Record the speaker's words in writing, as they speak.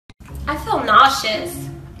I feel nauseous.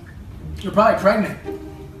 You're probably pregnant.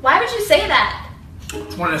 Why would you say that?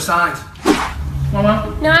 It's one of the signs.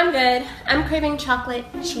 Mama? No, I'm good. I'm craving chocolate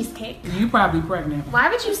cheesecake. You probably pregnant. Why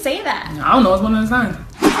would you say that? I don't know, it's one of the signs.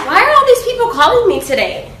 Why are all these people calling me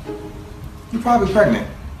today? You're probably pregnant.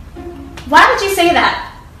 Why would you say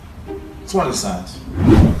that? It's one of the signs.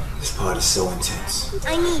 This part is so intense.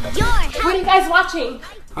 I need your help. What are you guys watching?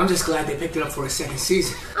 I'm just glad they picked it up for a second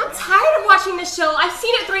season. I'm tired of watching this show. I've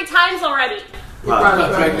seen it 3 times already. You're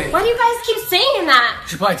probably pregnant. Why do you guys keep saying that? You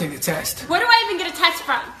should probably take the test. Where do I even get a test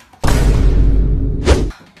from?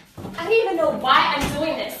 I don't even know why I'm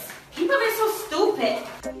doing this. People are so stupid.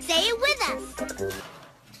 Say it with us.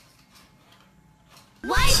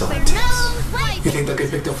 Wipe So your intense. nose, wipe You think they'll get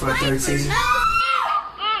picked up for a 3rd season?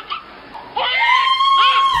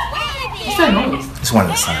 What's that noise? It's one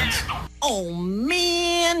of the signs. Oh,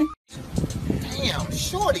 man. Damn,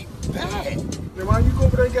 shorty, bad. Then why don't you go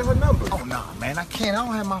over there and get her number? Oh, nah, man, I can't. I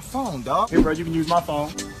don't have my phone, dog. Here, bro, you can use my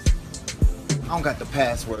phone. I don't got the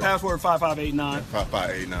password. Password 5589.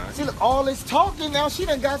 5589. See, look, all this talking now, she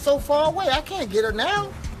done got so far away. I can't get her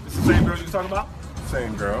now. This the same girl you was talking about?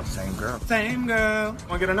 Same girl. Same girl. Same girl.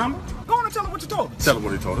 Want to get her number? Go on and tell her what you told her. Tell her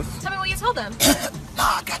what he told us. Tell me what you told them.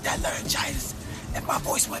 Nah, I got that laryngitis. If my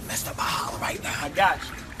voice wasn't messed up, I holler right now. I got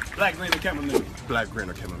you. Black, green, or chamomile? Black, green,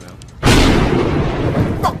 or chamomile?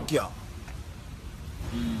 Fuck y'all.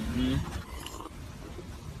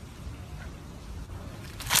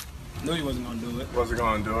 Knew you wasn't gonna do it. Wasn't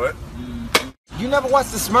gonna do it? You never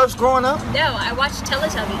watched the Smurfs growing up? No, I watched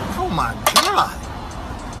Teletubbies. Oh, my God.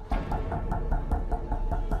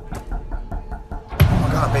 Oh, my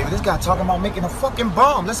God, baby. This guy talking about making a fucking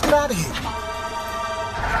bomb. Let's get out of here.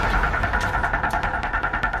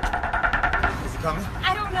 Is he coming?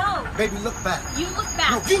 I don't know. Baby, look back. You look back.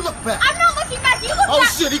 No, you look back. I'm not looking back. You look Oh, back.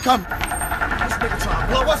 shit, he coming. This nigga trying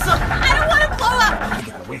to blow us up. I don't want to blow up. I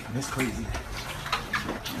got away from this crazy.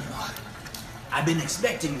 I've been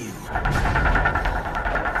expecting you.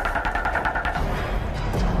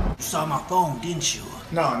 You saw my phone, didn't you?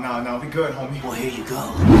 No, we good, homie. Well, here you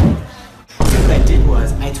go. What I did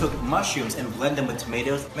was, I took mushrooms and blended them with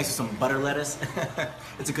tomatoes, mixed with some butter lettuce.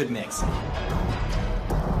 It's a good mix.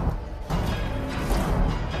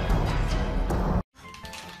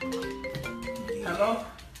 Hello?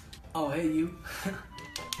 Oh, hey, you.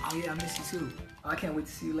 Oh, yeah, I miss you too. I can't wait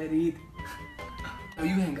to see you later either. Oh,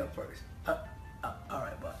 you hang up first.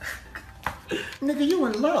 Alright, bud. Nigga, you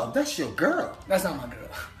in love. That's your girl. That's not my girl.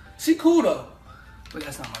 She cool though, but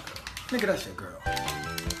that's not my girl. Nigga, that's your girl.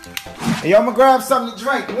 Hey, yo, I'ma grab something to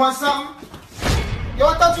drink. You want something? Yo,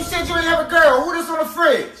 I thought you said you didn't have a girl. Who this on the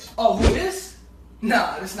fridge? Oh, who this?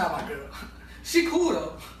 Nah, this not my girl. She cool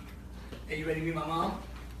though. Hey, you ready to meet my mom?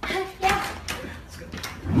 Yeah. Let's go.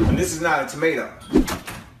 And this is not a tomato.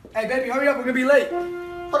 Hey, baby, hurry up. We're gonna be late.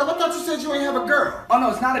 Hold up, I thought you said you ain't have a girl. Oh, no,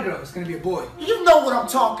 it's not a girl. It's gonna be a boy. You know what I'm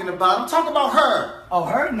talking about. I'm talking about her. Oh,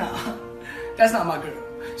 her? Nah. That's not my girl.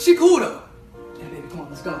 She cool though. Hey, baby, come on,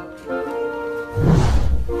 let's go.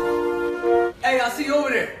 Hey, I'll see you over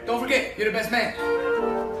there. Don't forget, you're the best man.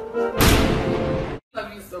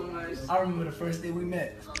 Love you so much. I remember the first day we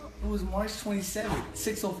met. It was March 27th,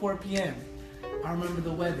 6:04 p.m. I remember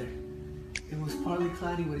the weather. It was partly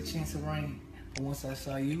cloudy with a chance of rain. But once I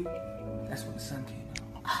saw you, that's when the sun came out.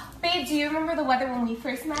 Babe, do you remember the weather when we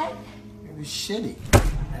first met? It was shitty.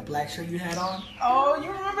 That black shirt you had on? Oh,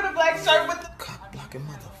 you remember the black shirt with the cock blocking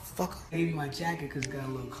motherfucker? I gave you my jacket because it got a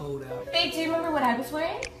little cold out. Babe, do you remember what I was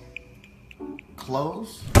wearing?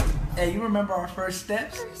 Clothes? Hey, you remember our first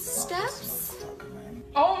steps? Steps?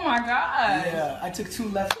 Oh my God. Yeah, I took 2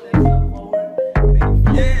 left steps up forward.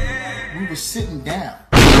 Yeah. We were sitting down.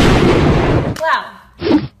 Wow.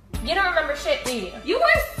 You don't remember shit, do you? You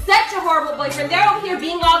were such a horrible boyfriend. They're over here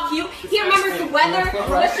being all cute. He remembers the weather,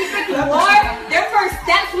 what she freaking wore, their first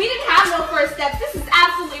steps. We didn't have no first steps. This is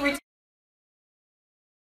absolutely ridiculous.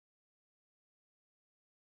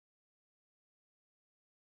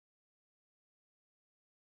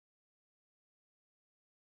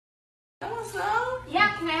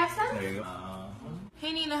 Yeah, can I have some? There you go.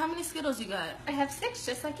 Hey Nina, how many Skittles you got? I have 6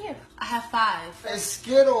 just like you. I have 5. It's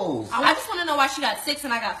Skittles. I just want to know why she got 6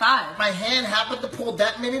 and I got 5. My hand happened to pull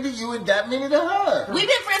that many to you and that many to her. We've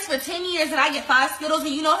been friends for 10 years and I get 5 Skittles and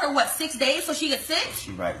you know her, what, 6 days, so she gets 6?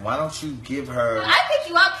 She right. Why don't you give her... I pick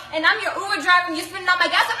you up and I'm your Uber driver and you're spending all my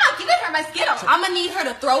gas. I'm not giving her my Skittles. I'm gonna need her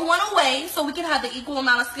to throw one away so we can have the equal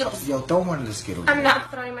amount of Skittles. Yo, throw one of the Skittles. I'm not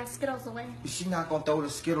throwing my Skittles away. She's not gonna throw the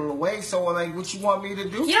Skittle away, so like, what you want me to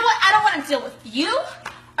do? You know what? I don't want to deal with you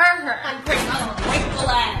or her. I'm grateful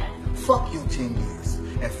ass. Fuck your 10 years.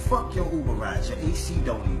 And fuck your Uber rides. Your AC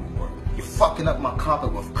don't even work. You're fucking up my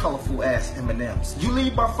carpet with colorful ass M&Ms. You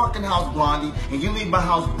leave my fucking house, Blondie, and you leave my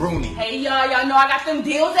house, Bruni. Hey, y'all know I got them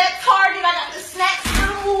deals at Target. I got the snacks for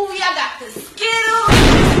the movie. I got the Skittles.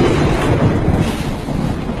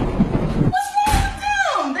 What's wrong with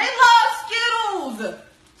them? They love Skittles.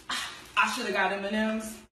 I should have got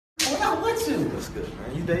M&Ms. What I want to? What's good,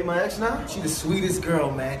 man? You date my ex now? She the sweetest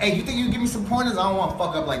girl, man. Hey, you think you can give me some pointers? I don't want to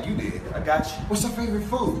fuck up like you did. I got you. What's your favorite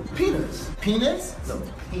food? Peanuts. Peanuts? No,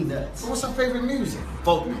 peanuts. What's your favorite music?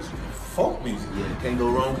 Folk music. Folk music. Yeah, can't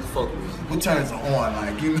go wrong with folk music. What turns her on,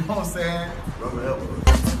 like, you know what I'm saying? Rubber elbow.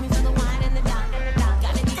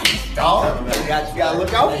 Dog, you gotta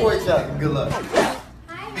look out for each other. Good luck.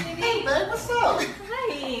 Hi, baby. Hey, babe, what's up?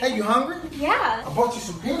 Hi. Hey, you hungry? Yeah. I bought you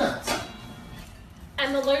some peanuts.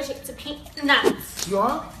 I'm allergic to peanuts. You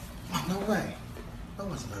are? Oh, no way. I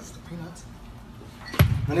wasn't allergic to peanuts.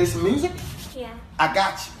 You need some music? Yeah. I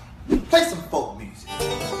got you. Play some folk music.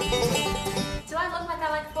 Do I look like I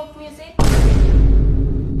like folk music?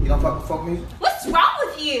 You don't fuck with folk music? What's wrong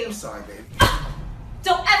with you? I'm sorry, baby.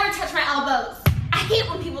 Don't ever touch my elbows. I hate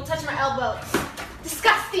when people touch my elbows.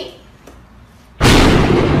 Disgusting.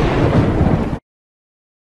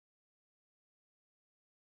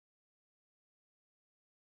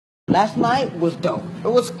 Last night was dope. It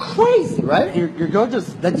was crazy, right? Your girl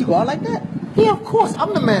just let you go out like that? Yeah, of course.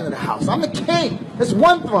 I'm the man of the house. I'm the king. There's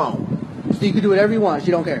one throne. So you can do whatever you want.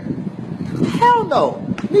 She don't care. Hell no.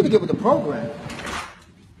 You need to get with the program.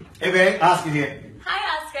 Hey, babe, Oscar here.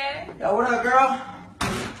 Hi, Oscar. Yo, what up, girl?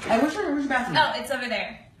 Hey, where's your bathroom? Oh, it's over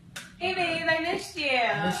there. Hey, babe, I missed you.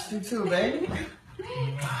 Missed you too, baby.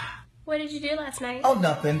 What did you do last night? Oh,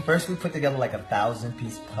 nothing. First we put together like a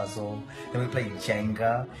 1,000-piece puzzle. Then we played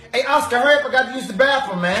Jenga. Hey, Oscar, hurry up. I got to use the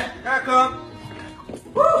bathroom, man. Here I come.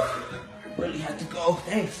 Woo! Really had to go.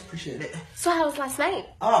 Thanks, appreciate it. So how was last night?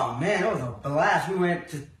 Oh man, it was a blast. We went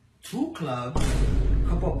to 2 clubs, a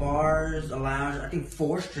couple of bars, a lounge, I think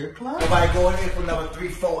 4 strip clubs. Nobody going in for another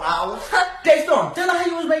 3-4 hours? Daystorm, tell her how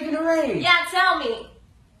you was making it rain. Yeah, tell me.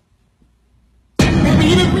 Baby,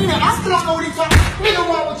 you didn't mean it. I still don't know what he's talking. Nigga,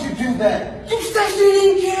 why would you do that? You said you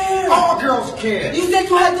didn't care. All girls care. You said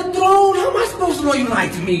you had the throne. How am I supposed to know you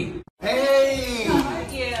liked me? Hey.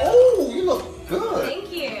 Thank you. Oh, you look good.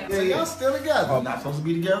 Thank you. Yeah, y'all still together. Oh, not supposed to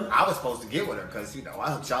be together? I was supposed to get with her because, you know,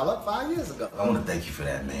 I hooked y'all up 5 years ago. I want to thank you for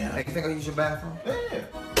that, man. Hey, you think I use your bathroom?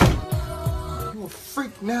 Yeah. You a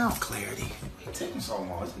freak now. Clarity. It's taking so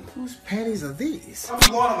long. Whose panties are these? I'm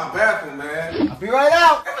going to my bathroom, man. I'll be right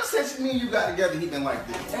out. Ever since me and you got together, he been like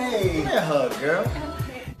this. Hey, give me a hug, girl.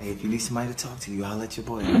 Hey, if you need somebody to talk to, you holler at your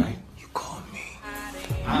boy, alright? You call me.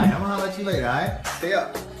 Alright, I'm gonna holler at you later, alright? Stay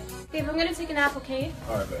up. Babe, I'm gonna take a nap, okay?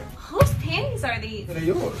 Alright, babe. Whose panties are these? They're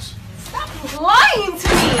yours. Stop lying to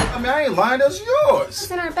me! I mean, I ain't lying, that's yours.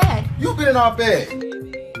 Who's in our bed? You've been in our bed.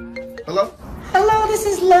 Hello? Hello, this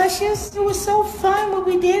is Luscious. It was so fun what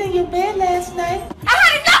we did in your bed last night. I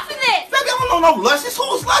had enough of this! Baby, I don't know no Luscious.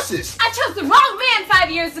 Who's Luscious? I chose the wrong man 5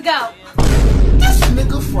 years ago! This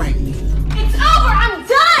nigga Frankie. It's over! I'm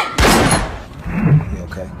done! You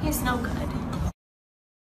okay? He's no good.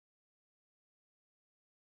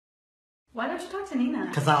 Why don't you talk to Nina?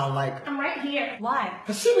 Because I don't like... I'm right here. Why?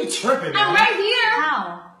 Cause she be tripping, I'm man. right here!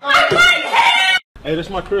 How? I'm right here! Hey, this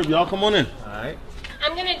is my crib. Y'all come on in. Alright.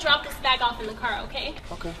 I'm gonna drop this bag off in the car, okay?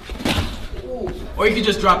 Okay. Or you could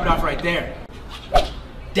just drop it off right there.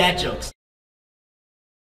 Dad jokes.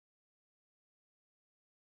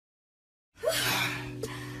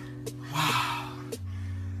 Wow.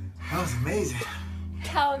 That was amazing.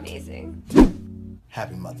 How amazing.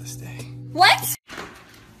 Happy Mother's Day. What?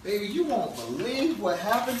 Baby, you won't believe what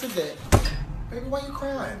happened today. Baby, why you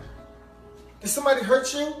crying? Did somebody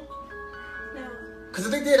hurt you? No. Cause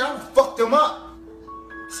if they did, I would fuck them up.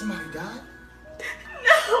 Somebody died?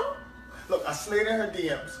 No. Look, I slid in her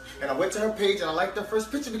DMs, and I went to her page, and I liked her first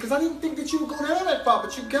picture because I didn't think that you would go down that far,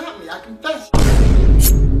 but you got me, I confess.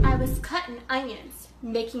 I was cutting onions,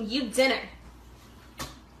 making you dinner.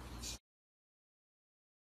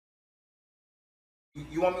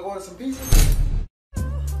 You want me to order some pizza? How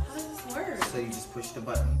does this work? So you just push the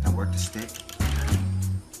button and work the stick.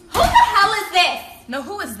 Who the hell is this? No,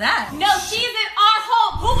 who is that? No, she's in our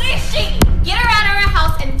home. Who is she? Get her out of our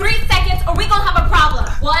house in 3 seconds or we gonna have a problem.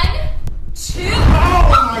 1, 2.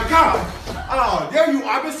 Oh my God! Oh, there you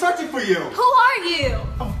are. I've been searching for you. Who are you?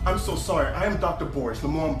 Oh, I'm so sorry. I am Dr. Boris,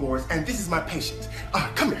 Lamont Boris, and this is my patient.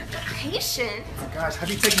 Come here. Patient? Oh my gosh, have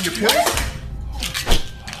you taken your pills?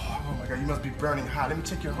 Oh my God, you must be burning hot. Let me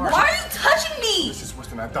check your heart. Why are you touching me? This is worse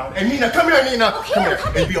than I thought. And Nina, come here, Nina. Okay, come here.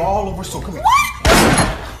 I'm It'll be all over soon. Come here.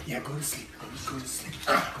 What? Yeah, go to sleep. Go to sleep. Go to sleep.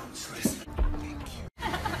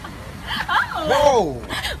 Oh, Whoa!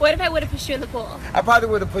 What if I would have pushed you in the pool? I probably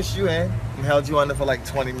would have pushed you in and held you under for like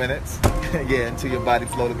 20 minutes. Yeah, until your body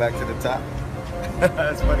floated back to the top.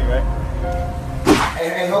 That's funny, right?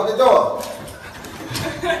 Hey, hold the door.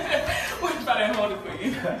 What if I didn't hold it for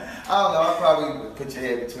you? I don't know, I'll probably put your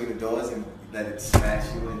head between the doors and let it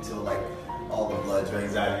smash you until like all the blood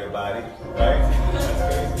drains out of your body, right? That's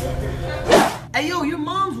crazy. Hey, yo, your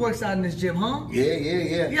mom's works out in this gym, huh?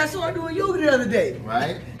 Yeah. Yeah, I saw her doing yoga the other day.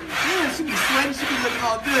 Right? Yeah, she be sweating, she be looking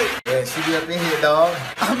all good. Yeah, she be up in here, dog.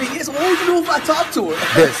 I mean, yes, what would you do if I talk to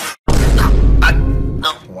her? This.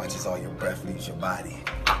 Watches all your breath leaves your body.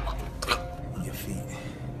 And your feet.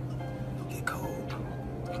 You'll get cold.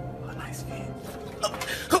 Oh, nice feet.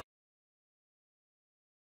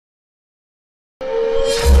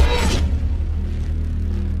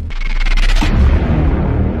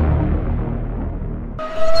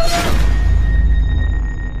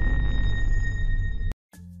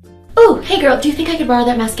 Oh, hey girl, do you think I could borrow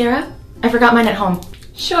that mascara? I forgot mine at home.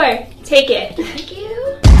 Sure, take it. Thank you.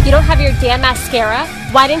 You don't have your damn mascara?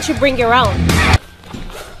 Why didn't you bring your own?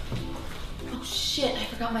 Oh shit, I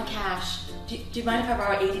forgot my cash. Do you mind if I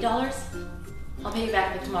borrow $80? I'll pay you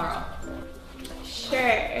back like tomorrow.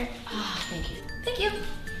 Sure. Ah, thank you. Thank you.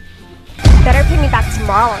 Better pay me back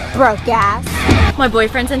tomorrow, broke ass. My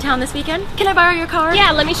boyfriend's in town this weekend. Can I borrow your car?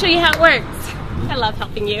 Yeah, let me show you how it works. I love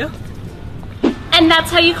helping you. And that's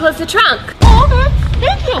how you close the trunk. Oh, okay.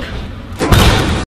 Thank you.